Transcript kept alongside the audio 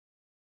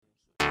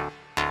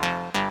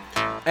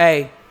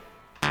Ei,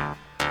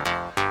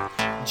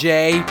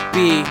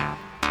 JP,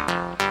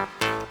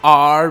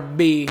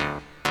 RB.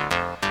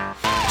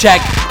 Check,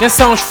 quem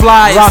são os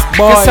flies? Rock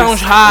boys, quem são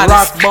os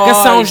hardest? rock boys,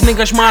 quem são os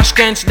niggas mais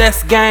quentes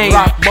desse game?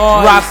 rock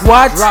boys, rock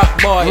what?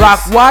 rock boys,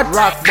 rock what?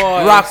 rock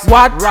boys, rock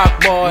what?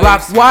 rock boys,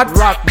 rock what?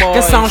 rock boys,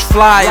 quem são os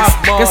flies?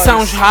 rock boys, quem são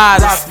os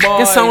hardest? rock boys,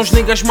 quem são os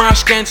niggas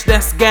mais quentes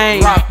desse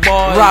game? rock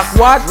boys, rock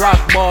what?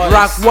 rock boys,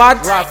 rock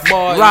what? rock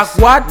boys,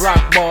 rock what?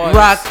 rock boys.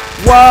 rock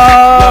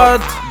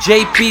what?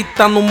 JP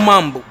tá no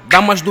mambo.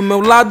 Damas do meu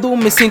lado,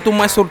 me sinto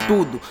mais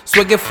sortudo.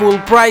 Swag é full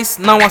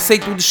price, não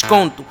aceito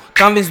desconto.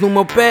 Canvas no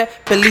meu pé,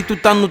 pelito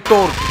tá no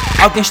torto.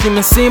 Autoestima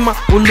em cima,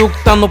 o look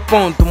tá no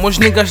ponto. Meus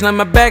niggas na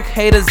minha back,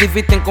 haters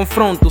evitem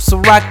confronto. Se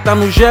o rack tá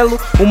no gelo,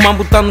 o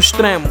mambo tá no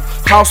extremo.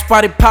 House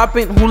party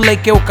poppin', rolê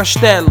que é o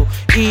castelo.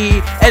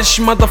 E esses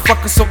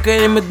motherfuckers só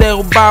querem me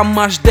derrubar,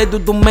 mas dedo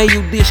do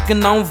meio diz que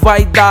não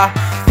vai dar.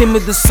 Time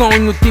de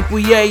sonho tipo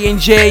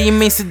J&J,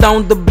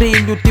 imensidão de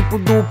brilho tipo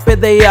do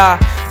PDA.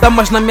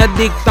 Damas na minha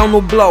dick tão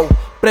no blow.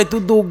 Preto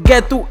do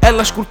gueto,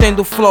 elas curtem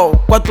do flow.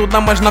 4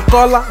 damas na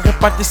cola,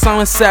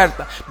 repartição é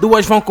certa.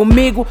 2 vão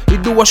comigo e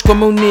 2 com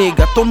meu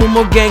nigga. Tô no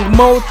meu gang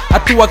mode, a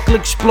tua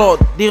clique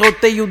explode. De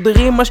roteio de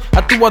rimas,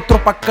 a tua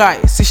tropa cai.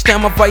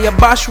 Sistema vai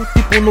abaixo,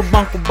 tipo no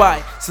banco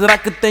vai. Será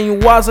que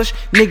tenho asas?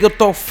 Nigga, eu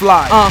tô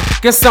fly.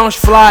 Quem são os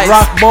flies?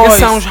 Rock boys, quem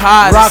são os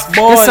hardest? rock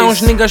boys, quem são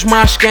os niggas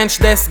mais quentes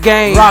desse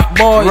game? Rock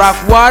boys,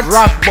 rock what?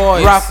 rock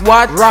boys, rock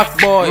what?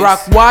 rock boys,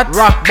 rock what?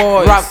 rock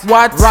boys, rock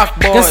what? rock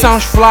boys, quem são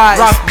os flies?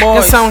 rock boys,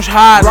 quem são os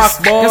hardest?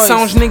 rock boys, quem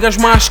são os niggas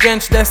mais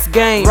quentes desse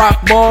game?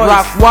 rock boys,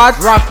 rock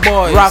what? rock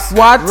boys, rock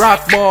what?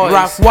 rock boys,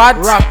 rock what?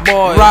 rock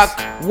boys,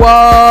 rock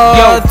what?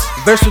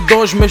 Yo, verso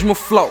 2 mesmo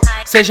flow.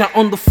 Seja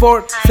onde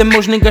for, sem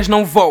meus niggas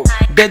não vou.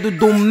 Dedo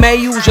do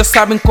meio, já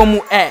sabem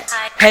como é.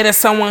 Haters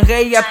são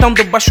areia, tão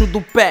debaixo do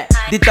pé.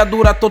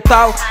 Ditadura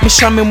total, me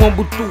chamem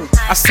Mobutu.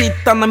 A cita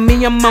tá na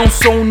minha mão,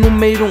 sou o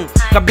número 1.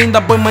 Cabinda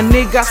boy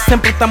maniga,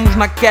 sempre estamos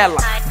naquela.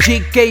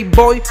 GK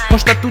boy, com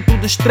estatuto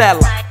de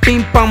estrela.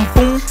 Pim pam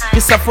pum, que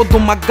safou de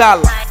uma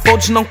gala.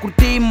 Podes não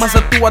curtir, mas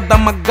a tua dá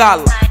uma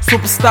gala.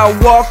 Superstar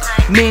walk,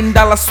 me and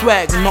dollar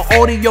swag. No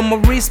Ori on my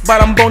wrist,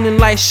 but I'm boning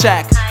like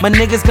Shaq. My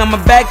niggas got my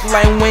back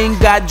like Wayne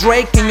got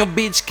Drake. And your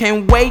bitch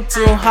can't wait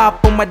to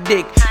hop on my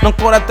dick. Não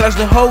corre atrás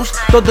de hoes,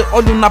 tô de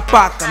olho na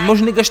paca.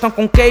 Meus niggas estão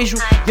com queijo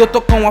e eu tô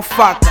com a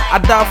faca. I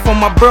die for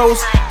my bros,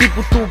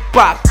 tipo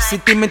Tupac. Se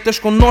te metes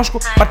conosco,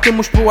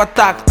 partimos pro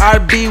ataque.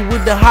 RB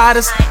with the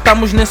hardest,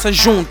 estamos nessa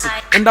junto.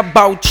 And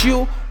about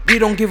you, we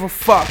don't give a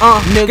fuck.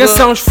 Nigga. Quem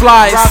são os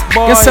flies? Rock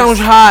boys, quem são os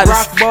hardest?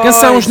 rock boys, quem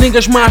são os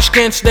niggas mais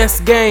quentes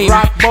desse game?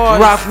 rock boys,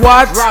 rock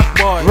what?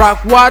 rock boys,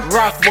 rock what?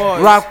 rock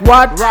boys, rock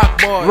what?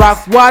 rock boys,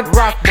 rock what?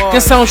 rock boys, quem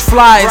são os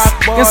flies?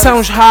 rock boys, quem são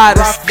os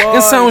hardest? rock boys,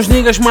 quem são os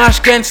niggas mais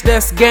quentes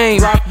desse game?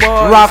 rock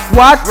boys, rock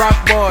what?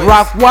 rock boys,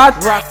 rock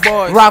what? rock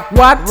boys, rock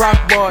what?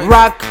 rock boys,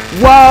 rock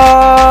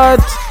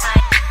what?